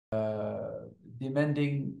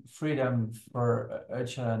demanding freedom for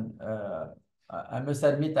Öcalan. I must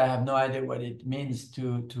admit I have no idea what it means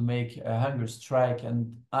to make a hunger strike,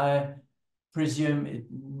 and I presume it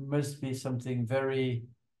must be something very,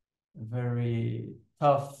 very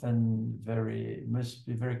tough and must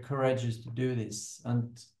be very courageous to do this.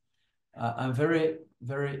 And I'm very,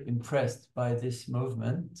 very impressed by this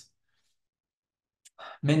movement.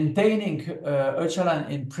 Maintaining Öcalan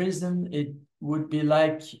in prison, it would be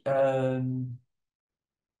like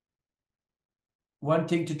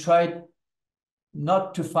wanting to try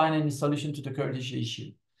not to find any solution to the Kurdish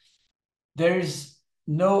issue. There is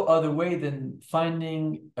no other way than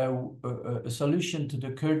finding a solution to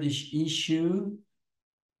the Kurdish issue,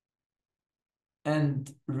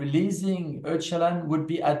 and releasing Öcalan would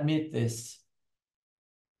be admit this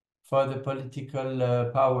for the political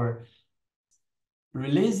power.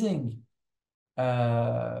 Releasing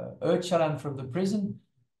Öcalan from the prison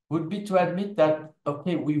would be to admit that,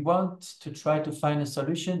 okay, we want to try to find a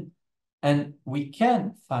solution, and we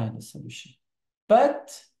can find a solution.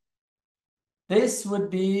 But this would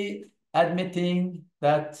be admitting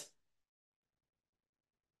that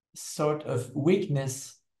sort of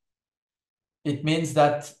weakness. It means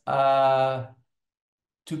that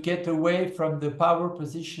to get away from the power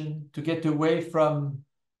position, to get away from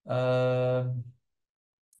the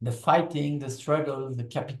fighting, the struggle, the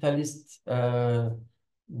capitalist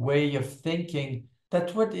way of thinking,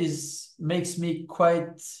 that's what makes me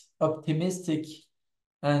quite optimistic,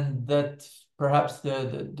 and that perhaps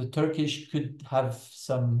the Turkish could have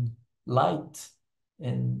some light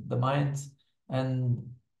in the minds, and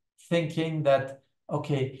thinking that,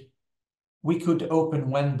 okay, we could open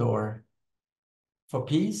one door for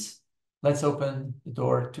peace. Let's open the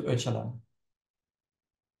door to Öcalan.